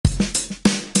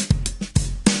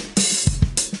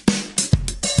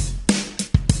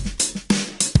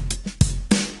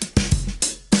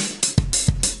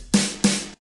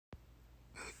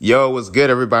Yo, what's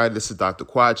good, everybody? This is Dr.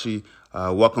 Kwakye.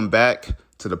 Welcome back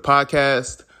to the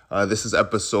podcast. This is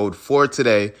episode 4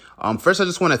 today. First, I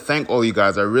just want to thank all you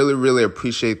guys. I really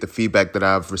appreciate the feedback that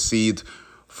I've received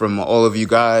from all of you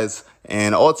guys.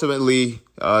 And ultimately,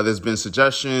 there's been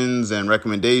suggestions and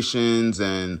recommendations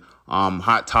and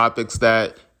hot topics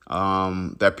that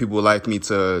people would like me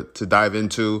to dive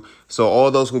into. So all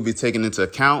those will be taken into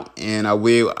account, and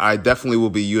I definitely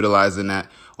will be utilizing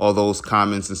all those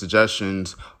comments and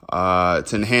suggestions to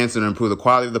enhance and improve the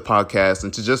quality of the podcast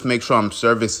and to just make sure I'm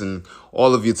servicing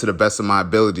all of you to the best of my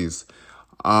abilities.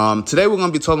 Today we're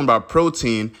going to be talking about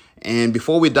protein, and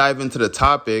before we dive into the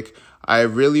topic, I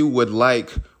really would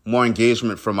like more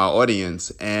engagement from our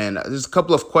audience. And there's a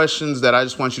couple of questions that I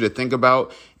just want you to think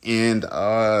about, and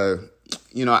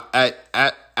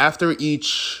after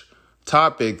each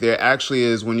topic, there actually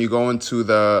is, when you go into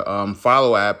the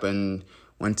follow app and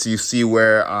once you see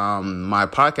where my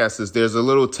podcast is, there's a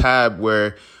little tab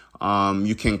where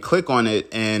you can click on it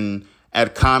and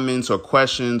add comments or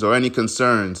questions or any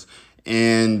concerns.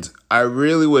 And I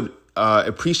really would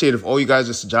appreciate if all you guys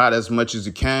just jot as much as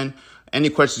you can, any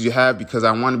questions you have, because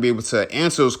I want to be able to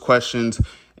answer those questions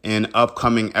in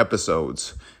upcoming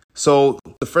episodes. So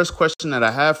the first question that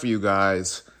I have for you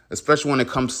guys, especially when it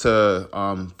comes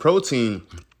to protein,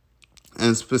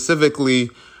 and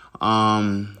specifically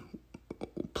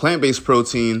plant-based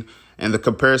protein and the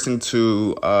comparison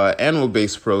to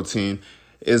animal-based protein,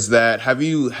 is that have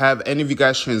any of you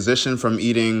guys transitioned from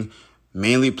eating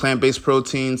mainly plant-based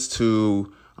proteins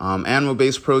to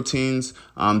animal-based proteins?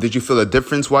 Did you feel a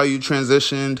difference while you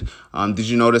transitioned? Did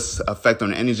you notice effect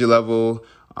on energy level?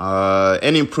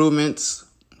 Any improvements,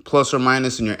 plus or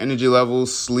minus, in your energy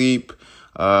levels, sleep,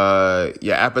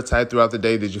 your appetite throughout the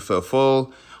day? Did you feel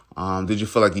full? Did you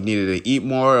feel like you needed to eat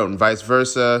more, and vice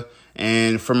versa?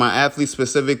 And for my athletes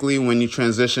specifically, when you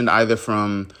transitioned either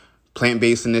from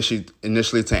plant-based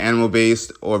initially to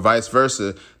animal-based or vice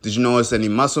versa, did you notice any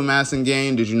muscle mass and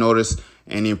gain? Did you notice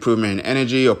any improvement in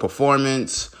energy or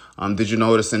performance? Did you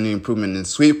notice any improvement in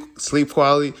sleep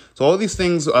quality? So all these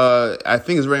things I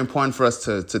think is very important for us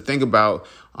to think about,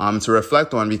 to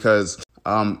reflect on, because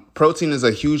protein is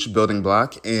a huge building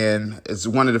block, and it's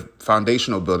one of the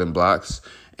foundational building blocks.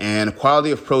 And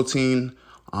quality of protein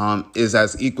is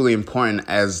as equally important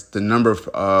as the number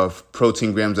of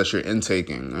protein grams that you're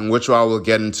intaking, and which I will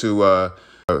get into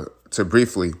to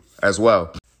briefly as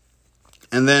well.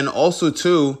 And then also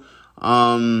too,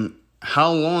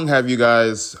 how long have you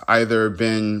guys either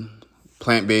been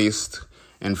plant-based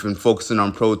and been focusing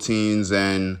on proteins,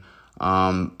 and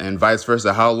vice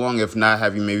versa? How long, if not,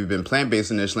 have you maybe been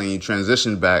plant-based initially and you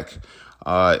transitioned back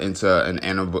into an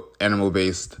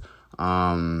animal-based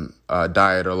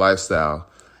diet or lifestyle?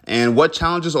 And what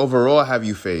challenges overall have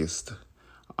you faced?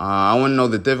 I want to know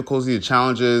the difficulty, the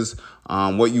challenges,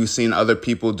 what you've seen other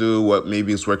people do, what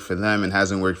maybe has worked for them and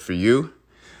hasn't worked for you.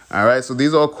 All right, so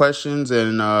these are all questions,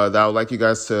 and that I would like you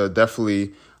guys to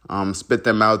definitely spit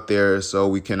them out there so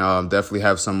we can definitely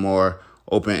have some more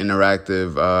open,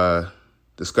 interactive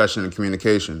discussion and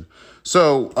communication.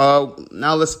 So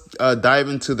now let's dive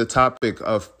into the topic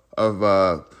of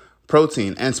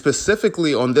protein. And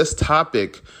specifically on this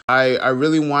topic, I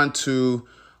really want to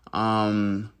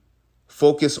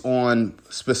focus on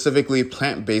specifically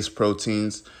plant-based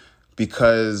proteins,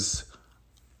 because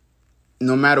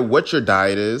no matter what your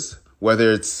diet is,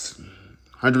 whether it's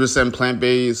 100%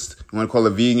 plant-based, you want to call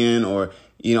it vegan, or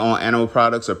eat all animal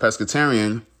products, or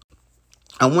pescatarian,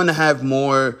 I want to have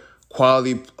more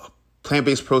quality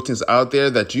plant-based proteins out there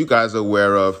that you guys are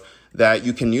aware of, that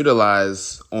you can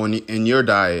utilize in your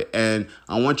diet. And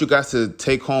I want you guys to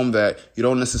take home that you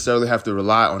don't necessarily have to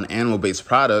rely on animal-based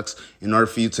products in order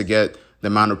for you to get the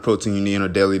amount of protein you need on a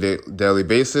daily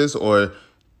basis, or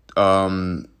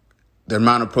the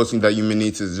amount of protein that you may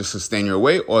need to just sustain your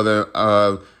weight, or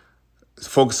the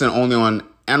focusing only on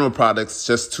animal products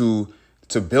just to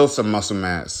build some muscle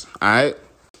mass. All right.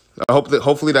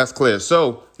 Hopefully that's clear.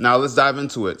 So now let's dive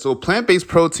into it. So plant-based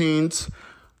proteins,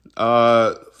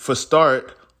 for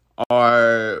start,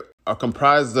 are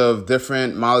comprised of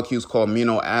different molecules called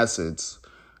amino acids.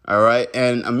 All right.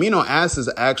 And amino acids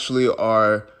actually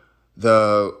are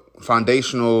the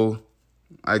foundational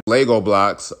Lego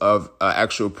blocks of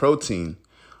actual protein.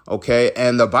 Okay.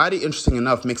 And the body, interesting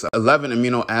enough, makes 11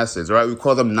 amino acids. Right. We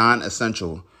call them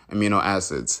non-essential amino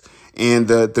acids. And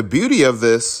the beauty of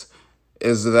this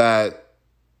is that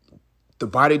the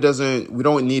body we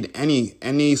don't need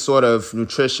any sort of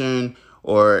nutrition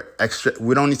or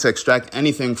we don't need to extract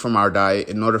anything from our diet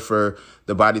in order for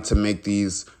the body to make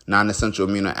these non-essential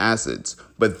amino acids.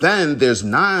 But then there's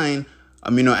 9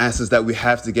 amino acids that we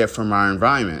have to get from our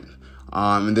environment.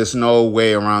 And there's no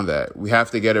way around that. We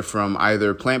have to get it from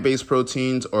either plant-based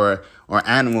proteins or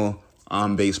animal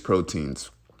based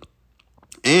proteins.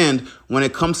 And when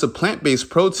it comes to plant-based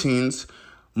proteins,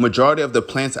 majority of the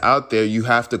plants out there, you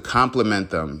have to complement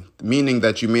them, meaning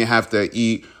that you may have to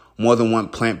eat more than one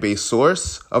plant-based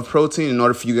source of protein in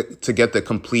order for you to get the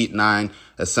complete 9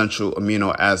 essential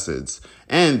amino acids.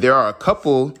 And there are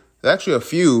actually a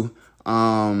few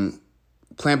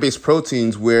plant-based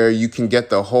proteins where you can get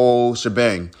the whole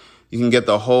shebang. You can get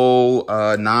the whole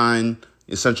 9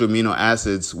 essential amino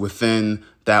acids within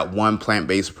that one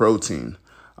plant-based protein.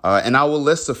 And I will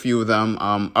list a few of them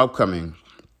upcoming.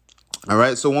 All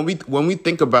right. So when we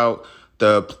think about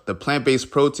the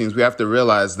plant-based proteins, we have to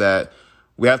realize that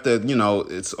we have to,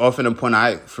 it's often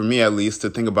important, for me at least, to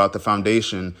think about the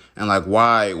foundation and like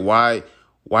why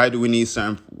do we need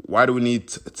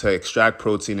to extract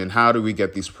protein, and how do we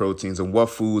get these proteins, and what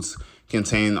foods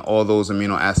contain all those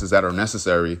amino acids that are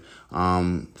necessary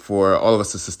for all of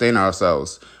us to sustain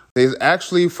ourselves. There's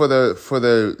actually for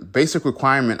the basic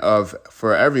requirement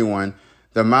for everyone,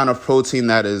 the amount of protein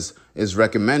that is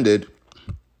recommended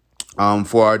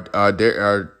for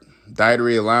our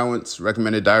dietary allowance,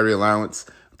 recommended dietary allowance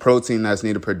protein that's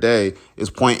needed per day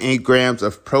is 0.8 grams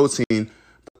of protein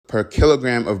per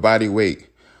kilogram of body weight.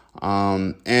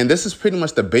 And this is pretty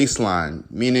much the baseline,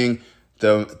 meaning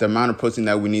the amount of protein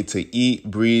that we need to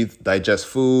eat, breathe, digest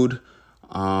food,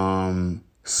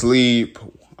 sleep,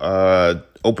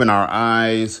 open our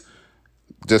eyes,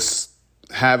 just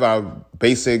have our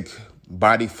basic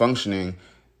body functioning.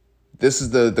 This is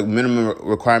the minimum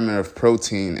requirement of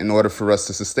protein in order for us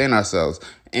to sustain ourselves.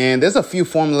 And there's a few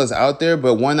formulas out there,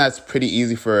 but one that's pretty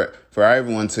easy for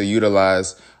everyone to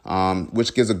utilize,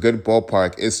 which gives a good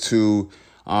ballpark, is to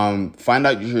find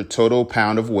out your total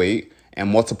pound of weight and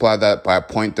multiply that by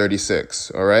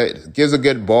 0.36. All right. It gives a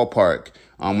good ballpark.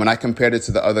 When I compared it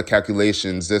to the other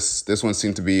calculations, this one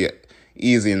seemed to be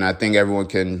easy, and I think everyone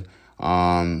can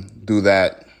do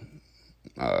that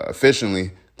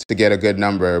efficiently to get a good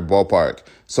number, ballpark.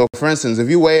 So, for instance, if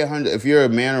you're a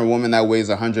man or a woman that weighs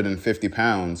 150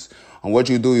 pounds, and what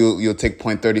you do, you'll take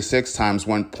 0.36 times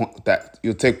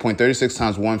you'll take 0.36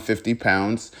 times 150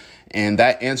 pounds, and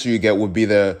that answer you get would be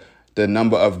the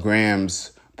number of grams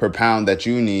per pound that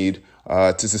you need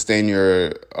to sustain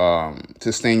your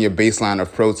baseline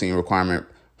of protein requirement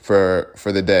for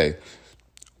the day.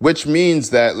 Which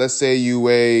means that, let's say you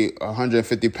weigh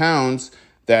 150 pounds,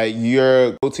 that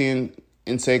your protein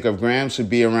intake of grams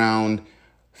should be around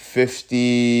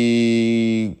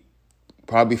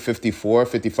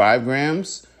 55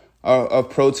 grams of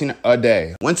protein a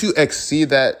day. Once you exceed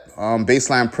that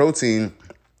baseline protein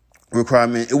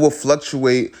requirement, it will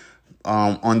fluctuate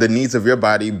on the needs of your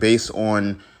body based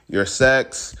on your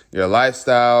sex, your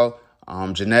lifestyle,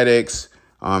 genetics,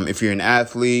 if you're an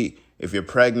athlete, if you're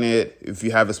pregnant, if you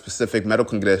have a specific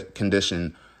medical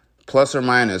condition, plus or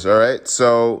minus, all right?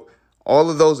 So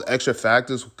all of those extra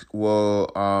factors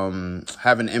will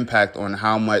have an impact on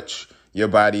how much your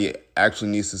body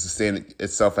actually needs to sustain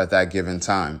itself at that given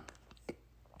time.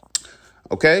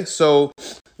 Okay, so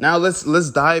now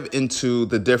let's dive into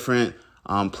the different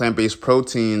plant-based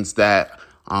proteins that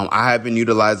I have been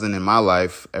utilizing in my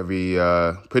life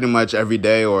pretty much every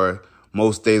day or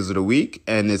most days of the week,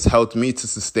 and it's helped me to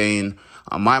sustain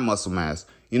my muscle mass.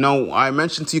 I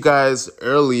mentioned to you guys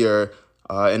earlier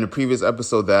in a previous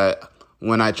episode that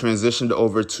when I transitioned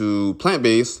over to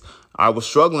plant-based, I was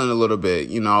struggling a little bit.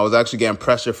 I was actually getting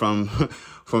pressure from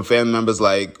family members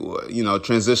like,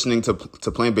 transitioning to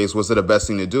plant-based, was it the best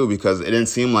thing to do? Because it didn't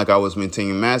seem like I was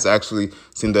maintaining mass. It actually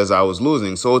seemed as I was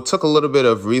losing. So it took a little bit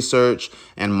of research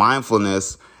and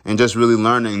mindfulness and just really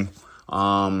learning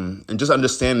and just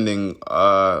understanding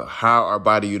how our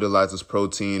body utilizes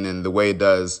protein and the way it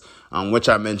does, which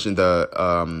I mentioned the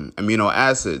amino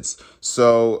acids.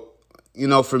 So,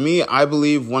 for me, I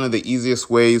believe one of the easiest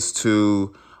ways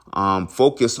to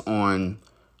focus on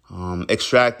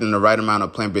extracting the right amount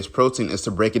of plant-based protein is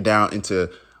to break it down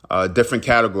into different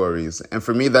categories. And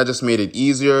for me, that just made it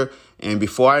easier. And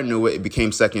before I knew it, it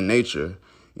became second nature,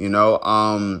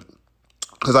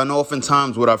 because I know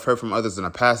oftentimes what I've heard from others in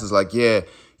the past is like, I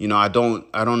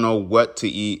don't know what to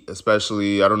eat,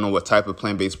 especially I don't know what type of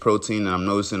plant-based protein, and I'm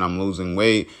noticing I'm losing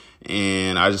weight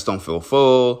and I just don't feel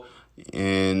full.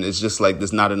 And it's just like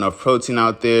there's not enough protein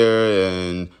out there.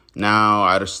 And now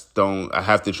I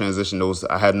have to transition those.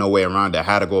 I had no way around it. I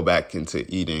had to go back into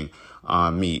eating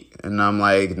meat. And I'm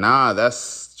like, nah,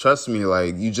 trust me,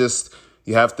 like you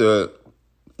have to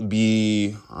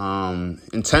be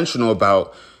intentional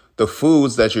about the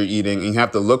foods that you're eating, and you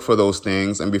have to look for those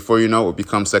things. And before you know it,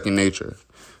 becomes second nature.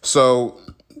 So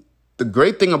the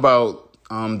great thing about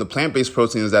the plant-based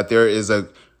protein is that there is a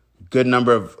good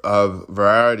number of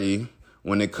variety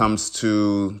when it comes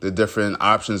to the different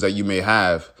options that you may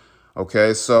have.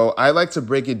 Okay, so I like to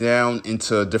break it down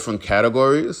into different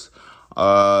categories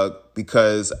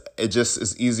because it just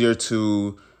is easier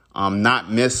to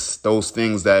not miss those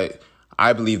things that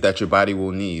I believe that your body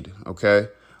will need. Okay,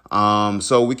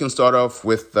 so we can start off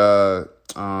with the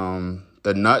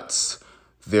nuts.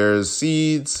 There's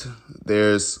seeds.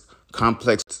 There's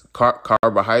complex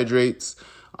carbohydrates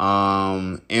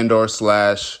and/or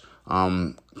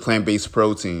plant-based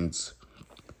proteins.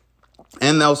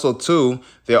 And also, too,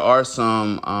 there are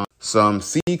some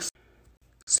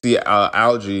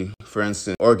algae, for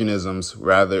instance, organisms,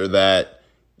 rather, that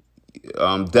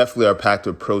definitely are packed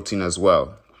with protein as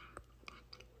well.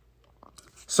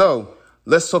 So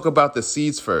let's talk about the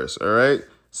seeds first, all right?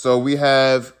 So we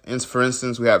have, for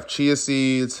instance, we have chia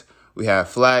seeds, we have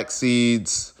flax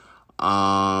seeds,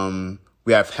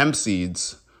 we have hemp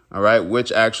seeds, all right,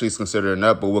 which actually is considered a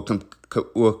nut, but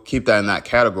we'll keep that in that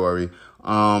category.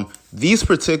 These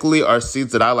particularly are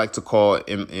seeds that I like to call,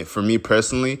 for me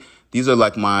personally, these are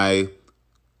like for me,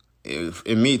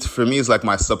 it's like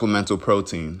my supplemental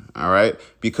protein, all right?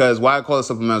 Because why I call it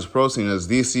supplemental protein is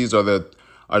these seeds are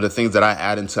the things that I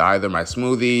add into either my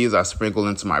smoothies, I sprinkle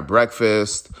into my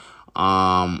breakfast.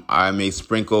 I may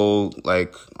sprinkle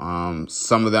like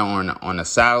some of them on a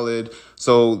salad.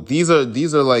 So these are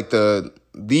like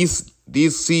these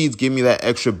seeds give me that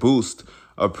extra boost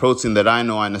of protein that I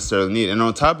know I necessarily need. And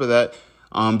on top of that,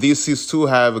 these seeds too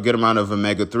have a good amount of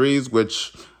omega-3s,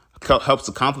 which helps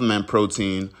to complement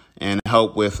protein and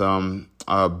help with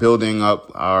building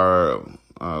up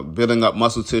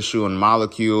muscle tissue and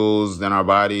molecules in our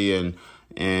body,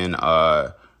 and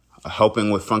helping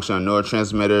with functional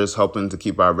neurotransmitters, helping to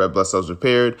keep our red blood cells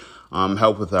repaired,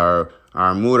 help with our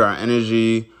mood, our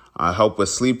energy, help with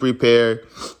sleep repair.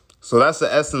 So that's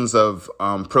the essence of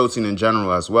protein in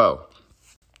general as well.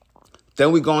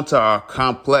 Then we go into our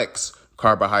complex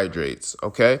carbohydrates,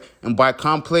 okay? And by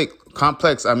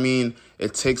complex, I mean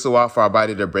it takes a while for our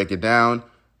body to break it down.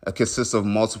 It consists of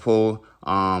multiple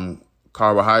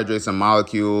carbohydrates and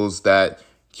molecules that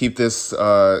keep this,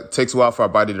 takes a while for our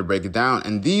body to break it down.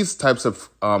 And these types of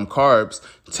carbs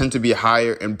tend to be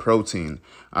higher in protein.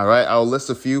 All right, I'll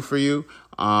list a few for you.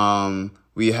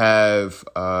 We have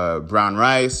brown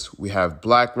rice, we have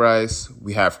black rice,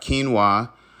 we have quinoa,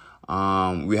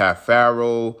 we have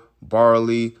farro,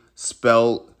 barley,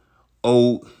 spelt,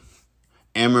 oat,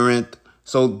 amaranth.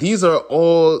 So these are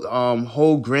all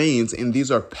whole grains, and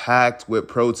these are packed with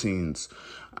proteins.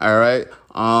 All right.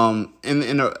 I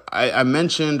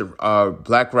mentioned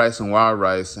black rice and wild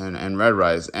rice and red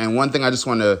rice. And one thing I just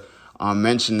want to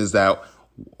mention is that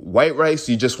white rice,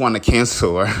 you just want to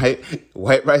cancel, all right?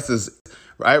 White rice is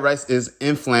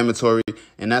inflammatory,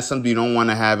 and that's something you don't want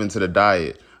to have into the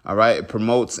diet, all right? It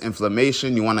promotes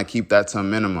inflammation. You want to keep that to a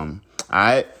minimum, all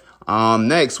right?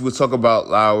 Next, we'll talk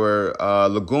about our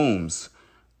legumes.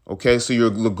 Okay, so your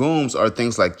legumes are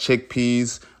things like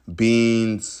chickpeas,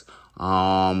 beans,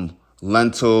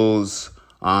 lentils,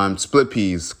 split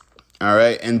peas. All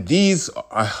right. And these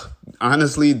are,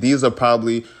 honestly, these are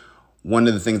probably one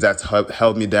of the things that's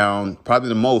held me down probably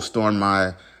the most during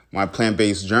my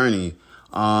plant-based journey.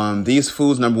 These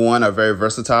foods, number one, are very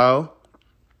versatile.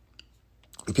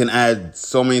 You can add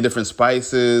so many different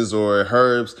spices or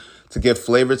herbs to give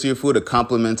flavor to your food, to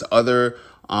complement other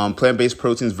plant-based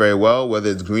proteins very well, whether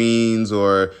it's greens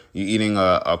or you're eating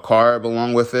a carb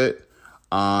along with it.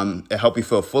 It helps you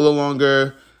feel fuller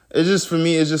longer. For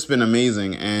me, it's just been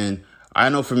amazing. And I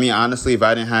know for me, honestly, if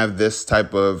I didn't have this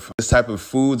type of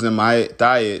foods in my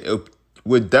diet, it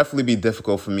would definitely be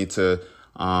difficult for me to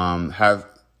have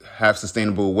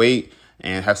sustainable weight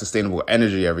and have sustainable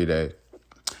energy every day.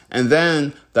 And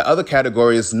then the other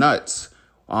category is nuts.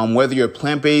 Whether you're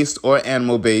plant-based or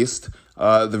animal-based,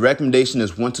 the recommendation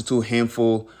is 1 to 2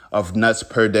 handful of nuts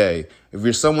per day. If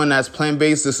you're someone that's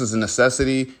plant-based, this is a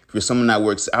necessity. If you're someone that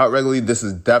works out regularly, this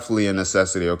is definitely a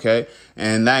necessity, okay?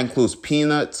 And that includes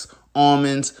peanuts,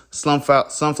 almonds,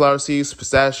 sunflower seeds,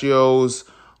 pistachios,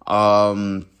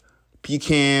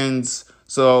 pecans,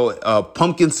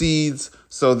 pumpkin seeds.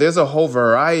 So there's a whole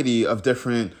variety of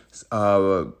different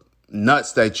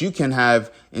nuts that you can have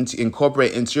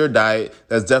incorporate into your diet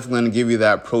that's definitely going to give you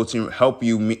that protein, help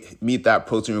you meet that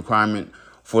protein requirement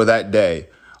for that day.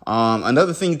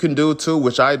 Another thing you can do too,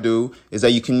 which I do, is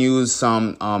that you can use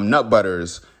some nut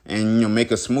butters and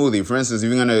make a smoothie. For instance, if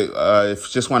you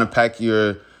just want to pack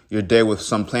your day with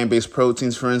some plant-based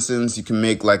proteins, for instance, you can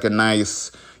make like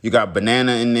you got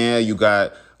banana in there, you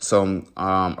got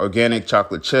organic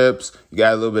chocolate chips. You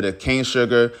add a little bit of cane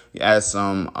sugar. You add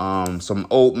some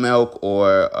oat milk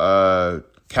or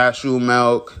cashew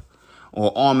milk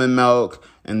or almond milk,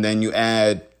 and then you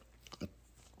add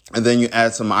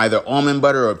some either almond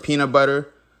butter or peanut butter.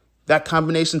 That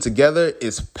combination together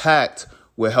is packed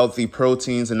with healthy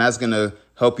proteins, and that's going to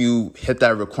help you hit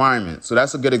that requirement. So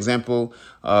that's a good example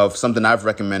of something I've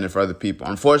recommended for other people.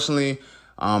 Unfortunately,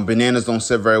 bananas don't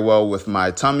sit very well with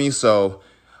my tummy, so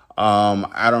unfortunately,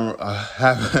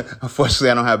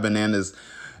 I don't have bananas.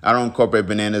 I don't incorporate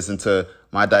bananas into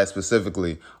my diet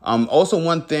specifically. Also,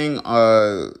 one thing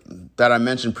that I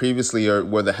mentioned previously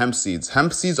were the hemp seeds.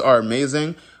 Hemp seeds are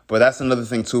amazing, but that's another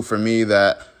thing too for me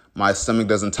that my stomach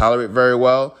doesn't tolerate very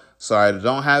well. So I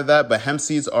don't have that. But hemp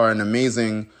seeds are an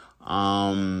amazing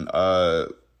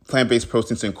plant-based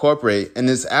protein to incorporate. And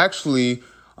it's actually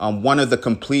one of the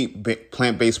complete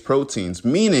plant-based proteins,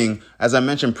 meaning, as I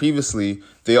mentioned previously,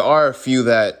 there are a few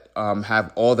that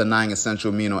have all the 9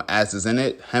 essential amino acids in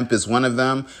it. Hemp is one of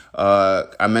them.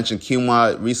 I mentioned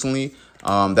quinoa recently.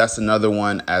 That's another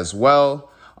one as well.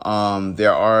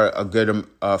 There are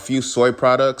a few soy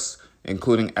products,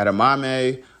 including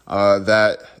edamame,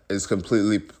 that is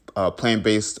completely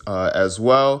plant-based as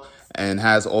well and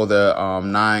has all the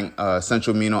 9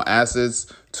 essential amino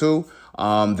acids too.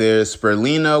 There's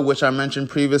spirulina, which I mentioned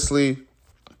previously,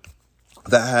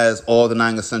 that has all the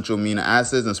 9 essential amino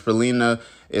acids. And spirulina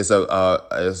is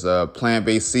a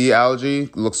plant-based sea algae.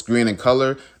 It looks green in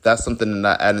color. That's something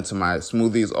that I add into my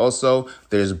smoothies also.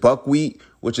 There's buckwheat,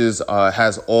 which has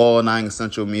all 9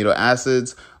 essential amino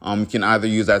acids. You can either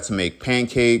use that to make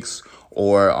pancakes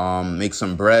or make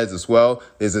some breads as well.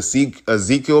 There's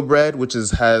Ezekiel bread, which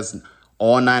has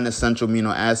all 9 essential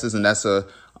amino acids, and that's a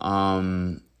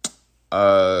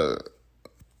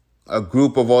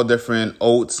group of all different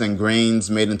oats and grains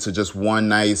made into just one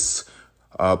nice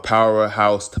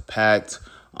powerhouse packed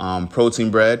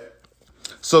protein bread.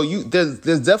 So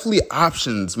there's definitely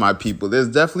options, my people. There's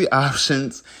definitely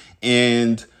options,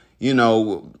 and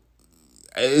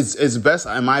it's best,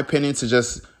 in my opinion, to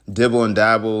just dibble and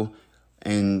dabble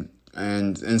and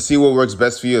see what works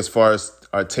best for you as far as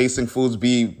tasting foods.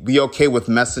 Be okay with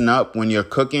messing up when you're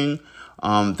cooking.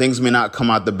 Things may not come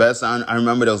out the best. I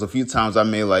remember there was a few times I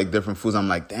made like different foods. I'm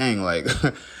like, dang, like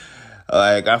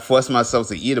I forced myself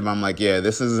to eat them. I'm like, yeah,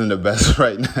 this isn't the best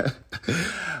right now.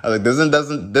 I was like,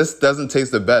 this doesn't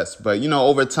taste the best. But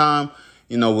over time,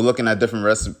 we're looking at different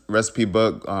recipe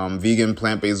book, vegan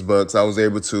plant-based books. I was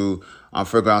able to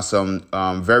figure out some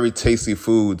very tasty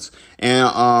foods.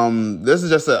 And this is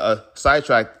just a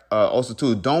sidetrack also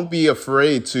too. Don't be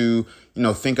afraid to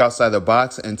think outside the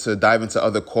box and to dive into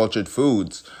other cultured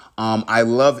foods. I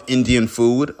love Indian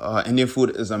food. Indian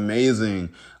food is amazing.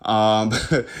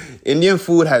 Indian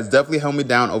food has definitely held me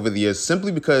down over the years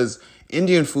simply because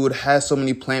Indian food has so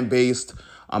many plant-based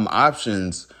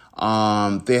options.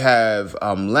 They have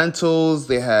lentils.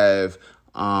 They have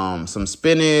some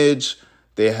spinach.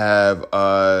 They have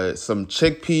some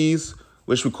chickpeas,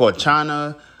 which we call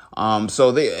chana.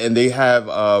 They have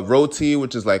roti,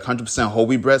 which is like 100% whole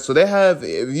wheat bread. So they have,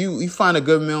 if you find a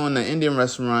good meal in an Indian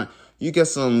restaurant, you get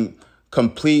some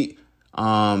complete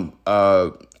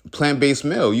plant-based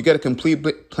meal. You get a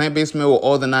complete plant-based meal with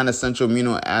all the 9 essential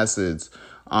amino acids.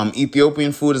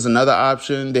 Ethiopian food is another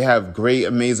option. They have great,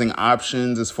 amazing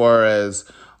options as far as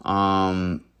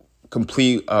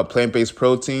complete plant-based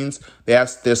proteins.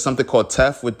 There's something called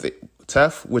teff,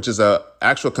 which is a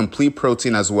actual complete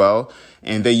protein as well,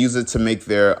 and they use it to make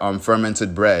their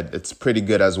fermented bread. It's pretty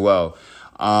good as well.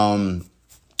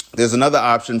 There's another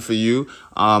option for you.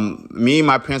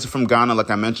 My parents are from Ghana, like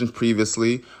I mentioned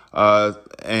previously,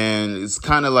 and it's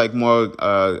kind of like more,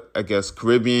 I guess,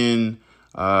 Caribbean,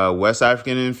 West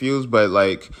African infused, but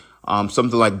like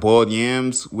something like boiled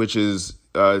yams, which is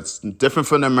it's different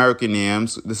from the American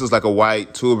yams. This is like a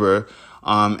white tuber,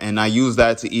 and I use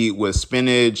that to eat with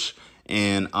spinach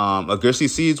and agursi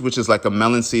seeds, which is like a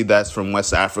melon seed that's from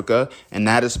West Africa, and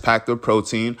that is packed with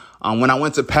protein. When I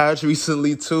went to Paris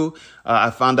recently too,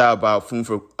 I found out about food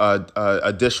for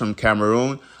a dish from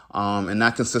Cameroon, and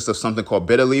that consists of something called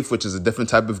bitter leaf, which is a different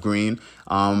type of green.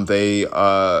 They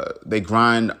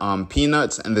grind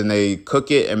peanuts and then they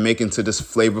cook it and make it into this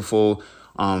flavorful,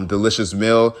 delicious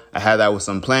meal. I had that with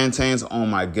some plantains. Oh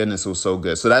my goodness, it was so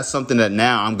good. So that's something that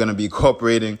now I'm going to be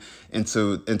incorporating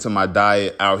into my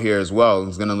diet out here as well.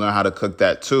 I'm going to learn how to cook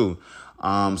that too.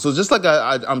 So just like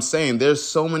I'm saying, there's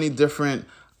so many different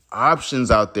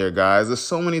options out there, guys. There's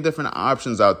so many different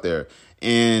options out there.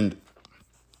 And,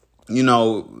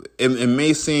 it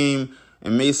may seem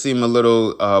a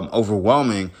little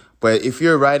overwhelming, but if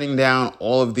you're writing down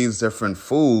all of these different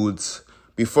foods,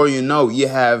 before you know, you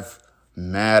have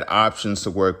mad options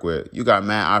to work with. You got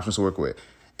mad options to work with.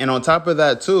 And on top of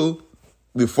that too,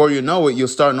 before you know it, you'll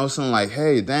start noticing like,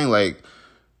 hey, dang, like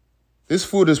this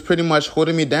food is pretty much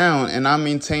holding me down, and I'm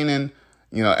maintaining,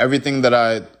 everything that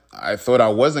I thought I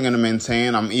wasn't going to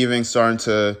maintain. I'm even starting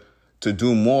to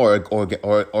do more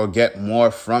or get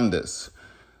more from this.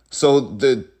 So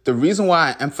the reason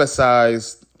why I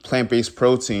emphasize plant-based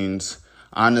proteins,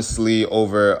 honestly,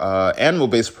 over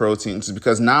animal-based proteins is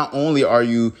because not only are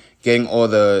you getting all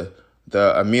the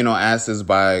amino acids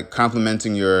by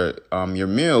complementing your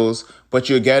meals, but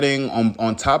you're getting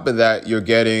on top of that, you're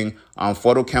getting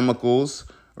phytochemicals,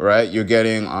 right? You're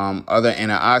getting other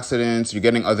antioxidants, you're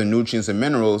getting other nutrients and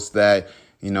minerals that,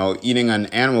 eating an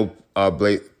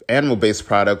animal-based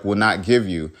product will not give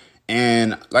you.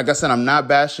 And like I said, I'm not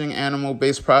bashing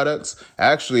animal-based products.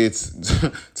 Actually, it's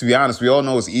to be honest, we all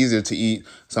know it's easier to eat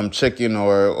some chicken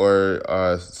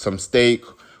or some steak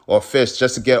or fish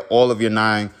just to get all of your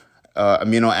 9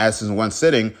 amino acids in one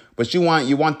sitting. But you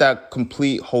want that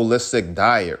complete holistic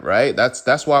diet, right?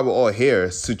 That's why we're all here,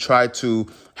 is to try to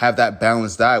have that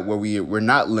balanced diet where we're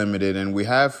not limited and we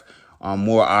have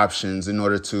more options in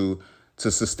order to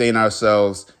sustain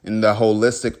ourselves in the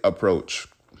holistic approach.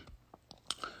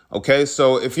 Okay,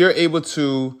 so if you're able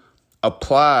to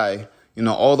apply,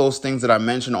 all those things that I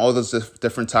mentioned, all those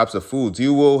different types of foods,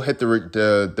 you will hit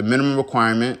the minimum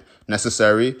requirement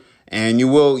necessary, and you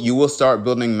will start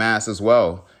building mass as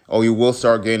well, or you will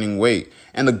start gaining weight.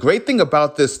 And the great thing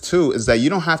about this too is that you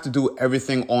don't have to do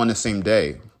everything on the same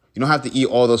day. You don't have to eat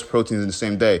all those proteins in the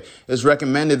same day. It's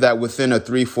recommended that within a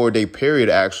 3-4 day period,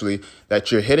 actually,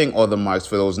 that you're hitting all the marks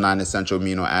for those 9 essential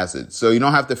amino acids. So you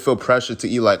don't have to feel pressure to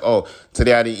eat like, oh,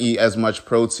 today I didn't eat as much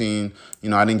protein.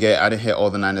 I didn't hit all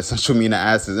the 9 essential amino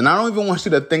acids. And I don't even want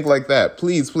you to think like that.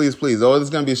 Please, please, please. Oh, this is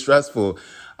going to be stressful.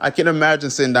 I can imagine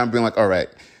sitting down being like, all right,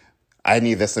 I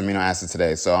need this amino acid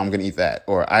today, so I'm going to eat that.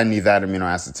 Or I need that amino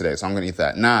acid today, so I'm going to eat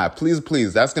that. Nah, please,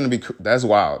 please. That's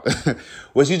wild.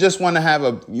 What you just want to have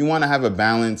a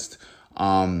balanced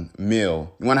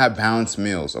meal. You want to have balanced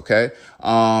meals, okay?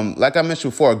 Like I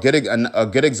mentioned before, a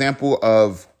good example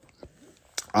of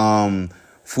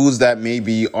foods that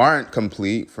maybe aren't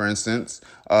complete, for instance,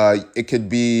 it could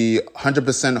be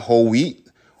 100% whole wheat,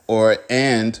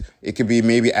 and it could be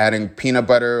maybe adding peanut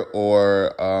butter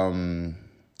or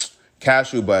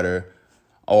cashew butter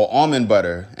or almond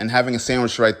butter and having a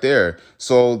sandwich right there.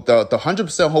 So the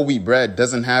 100% whole wheat bread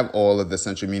doesn't have all of the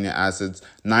essential amino acids.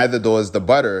 Neither does the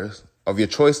butter of your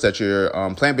choice that your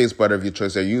plant-based butter of your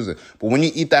choice that you're using. But when you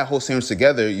eat that whole sandwich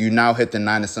together, you now hit the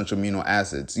 9 essential amino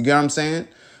acids. You get what I'm saying?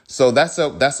 So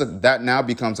that now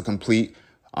becomes a complete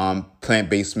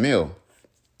plant-based meal.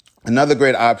 Another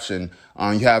great option,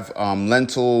 you have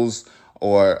lentils,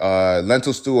 or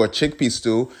lentil stew or chickpea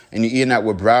stew, and you're eating that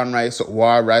with brown rice or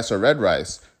wild rice or red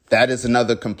rice. That is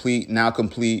another complete 9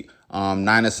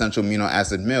 essential amino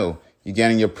acid meal. You're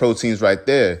getting your proteins right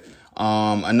there.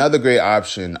 Another great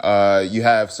option, you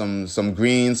have some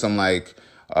greens, some like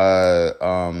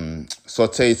sauteed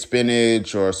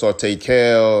spinach or sauteed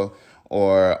kale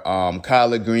or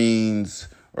collard greens,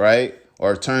 right?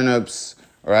 Or turnips.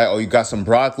 Right, or you got some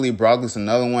broccoli. Broccoli's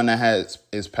another one that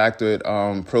is packed with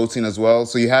protein as well.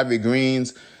 So you have your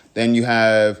greens, then you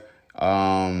have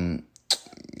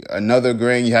another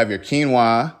grain. You have your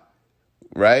quinoa,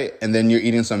 right, and then you're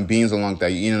eating some beans along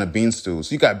that. You're eating a bean stew.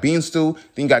 So you got bean stew,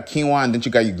 then you got quinoa, and then you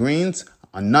got your greens.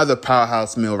 Another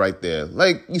powerhouse meal right there.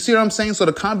 Like, you see what I'm saying? So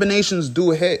the combinations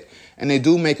do hit, and they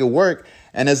do make it work.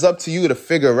 And it's up to you to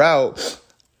figure out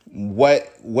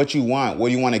what you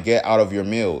want to get out of your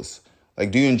meals.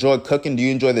 Like, do you enjoy cooking? Do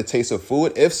you enjoy the taste of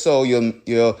food? If so, you'll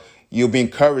be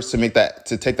encouraged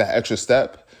to take that extra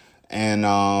step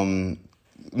and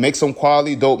make some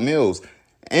quality dope meals.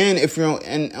 And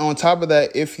and on top of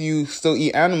that, if you still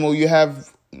eat animal, you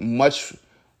have a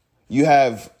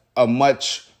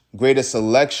much greater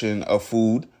selection of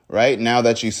food, right? Now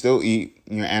that you still eat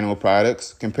your animal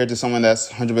products compared to someone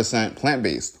that's 100%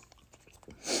 plant-based.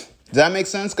 Does that make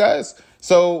sense, guys?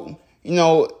 So,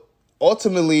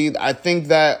 ultimately, I think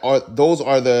that those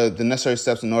are the necessary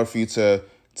steps in order for you to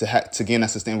gain that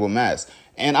sustainable mass.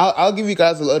 And I'll give you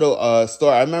guys a little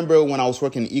story. I remember when I was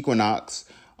working at Equinox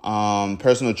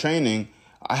personal training,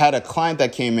 I had a client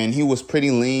that came in. He was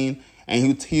pretty lean,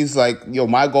 and he's like, "Yo,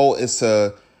 my goal is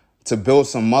to build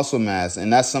some muscle mass,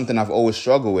 and that's something I've always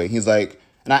struggled with." He's like,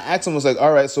 and I asked him, I was like,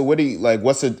 "All right, so what do you like?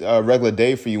 What's a regular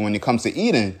day for you when it comes to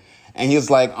eating?" And he was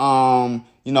like,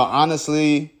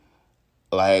 honestly,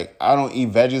 like, I don't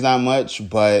eat veggies that much,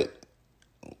 but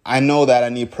I know that I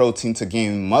need protein to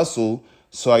gain muscle.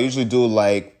 So I usually do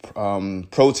like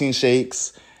protein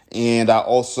shakes And I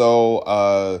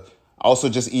also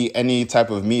just eat any type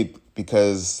of meat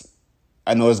because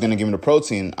I know it's going to give me the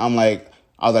protein. I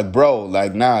was like, bro,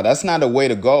 like, nah, that's not the way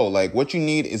to go. Like, what you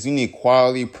need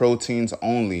quality proteins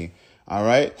only. All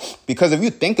right. Because if you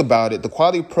think about it, the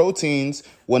quality proteins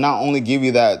will not only give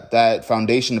you that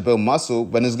foundation to build muscle,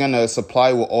 but it's going to supply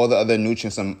you with all the other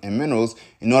nutrients and minerals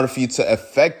in order for you to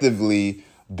effectively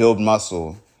build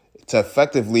muscle, to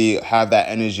effectively have that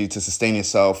energy to sustain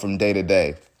yourself from day to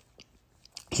day.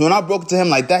 So when I broke it to him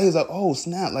like that, he was like, oh,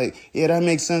 snap. Like, yeah, that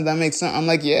makes sense. I'm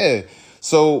like, yeah.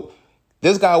 So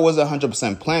this guy was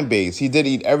 100% plant-based. He did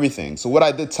eat everything. So what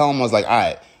I did tell him was like, all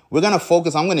right, we're going to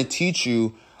focus. I'm going to teach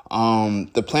you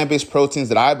the plant-based proteins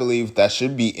that I believe that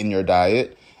should be in your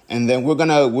diet. And then we're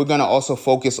gonna also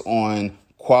focus on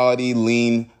quality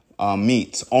lean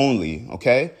meats only,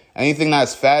 okay? Anything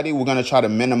that's fatty, we're gonna try to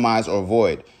minimize or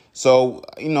avoid. So,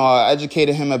 I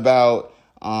educated him about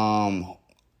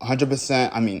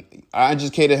 100%. I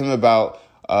educated him about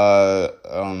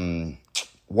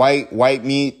white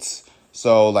meats.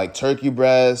 So like turkey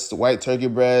breast, white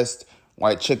chicken breast,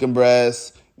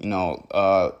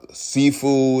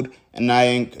 seafood. And I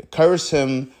encouraged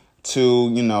him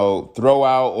to, throw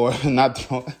out or not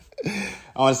throw, I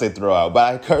want to say throw out, but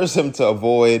I encouraged him to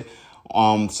avoid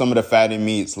some of the fatty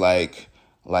meats like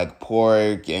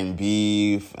pork and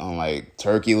beef, like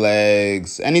turkey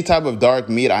legs, any type of dark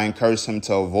meat. I encouraged him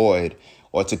to avoid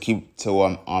or to keep to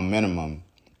a minimum.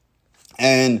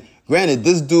 And granted,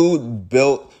 this dude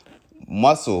built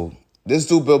muscle.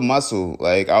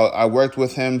 Like I worked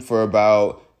with him for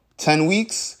about 10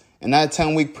 weeks. In that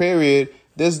 10-week period,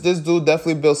 this dude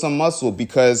definitely built some muscle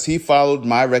because he followed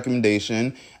my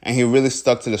recommendation and he really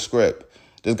stuck to the script.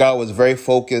 This guy was very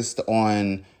focused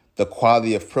on the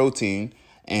quality of protein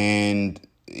and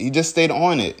he just stayed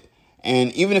on it.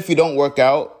 And even if you don't work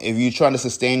out, if you're trying to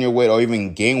sustain your weight or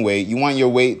even gain weight, you want your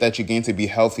weight that you gain to be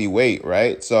healthy weight,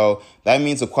 right? So that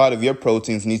means the quality of your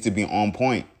proteins needs to be on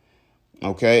point.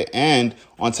 Okay. And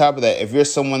on top of that, if you're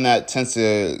someone that tends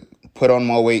to put on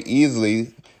more weight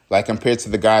easily, like compared to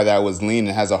the guy that was lean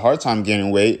and has a hard time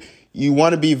gaining weight, you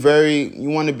want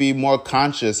to be more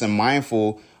conscious and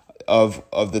mindful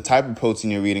of the type of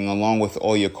protein you're eating, along with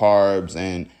all your carbs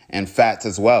and fats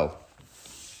as well.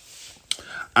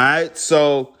 All right,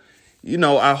 so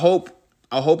I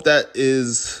hope that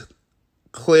is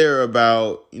clear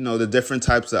about the different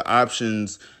types of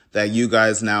options that you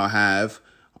guys now have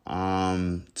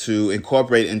to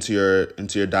incorporate into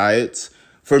your diets.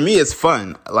 For me, it's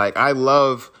fun. Like I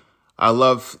love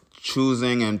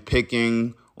choosing and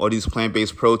picking all these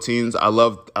plant-based proteins. I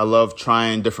love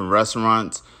trying different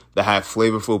restaurants that have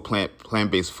flavorful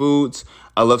plant-based foods.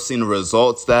 I love seeing the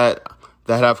results that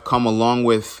have come along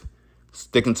with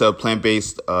sticking to a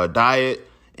plant-based diet.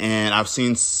 And I've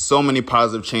seen so many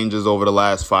positive changes over the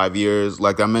last 5 years.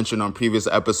 Like I mentioned on previous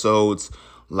episodes,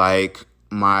 like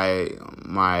my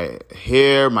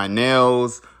hair, my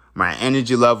nails, my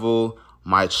energy level,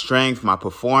 my strength, my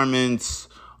performance,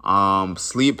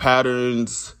 sleep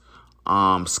patterns,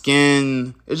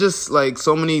 skin. It's just like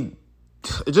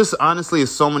it just honestly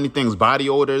is so many things. Body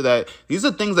odor, that these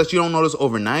are things that you don't notice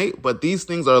overnight, but these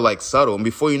things are like subtle. And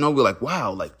before you know, we're like,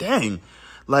 wow, like, dang,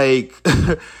 like,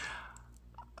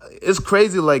 it's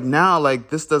crazy. Like now, like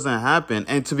this doesn't happen.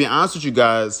 And to be honest with you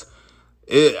guys,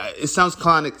 it sounds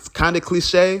kind of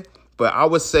cliche, but I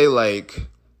would say like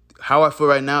how I feel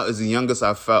right now is the youngest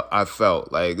I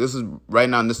felt. Like this is right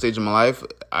now in this stage of my life.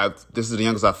 This is the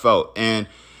youngest I felt. And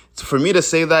for me to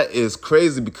say that is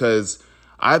crazy because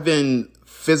I've been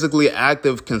physically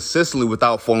active consistently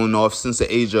without falling off since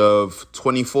the age of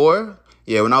 24.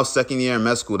 Yeah, when I was second year in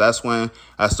med school, that's when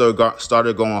I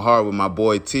started going hard with my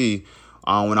boy T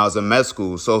when I was in med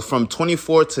school. So from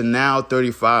 24 to now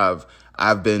 35,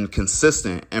 I've been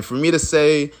consistent. And for me to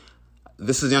say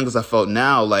this is the youngest I felt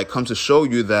now, like comes to show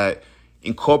you that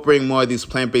incorporating more of these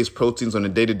plant-based proteins on a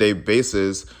day-to-day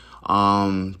basis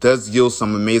does yield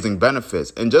some amazing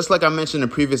benefits. And just like I mentioned in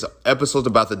previous episodes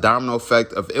about the domino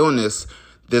effect of illness,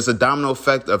 there's a domino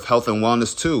effect of health and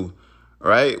wellness too,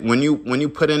 right? When you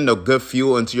put in the good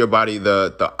fuel into your body,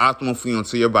 the optimal fuel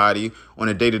into your body on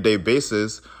a day-to-day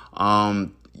basis,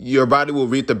 your body will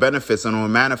reap the benefits and it will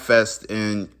manifest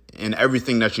in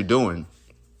everything that you're doing.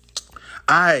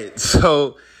 All right,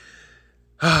 so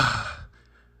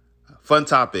fun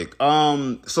topic.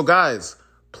 So guys,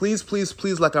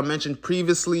 please, like I mentioned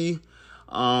previously,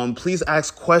 please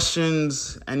ask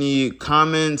questions, any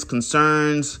comments,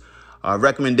 concerns,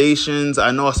 recommendations.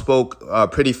 I know I spoke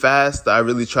pretty fast. I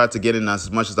really tried to get in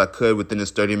as much as I could within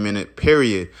this 30-minute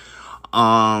period.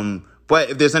 But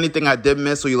if there's anything I did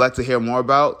miss or you'd like to hear more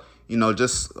about,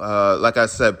 just like I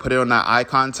said, put it on that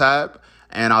icon tab,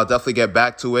 and I'll definitely get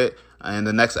back to it in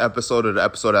the next episode or the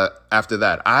episode after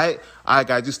that. All right,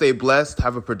 guys, you stay blessed.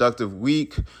 Have a productive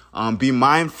week. Be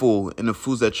mindful in the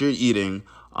foods that you're eating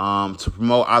to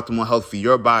promote optimal health for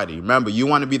your body. Remember, you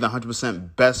want to be the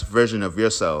 100% best version of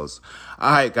yourselves.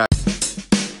 All right, guys.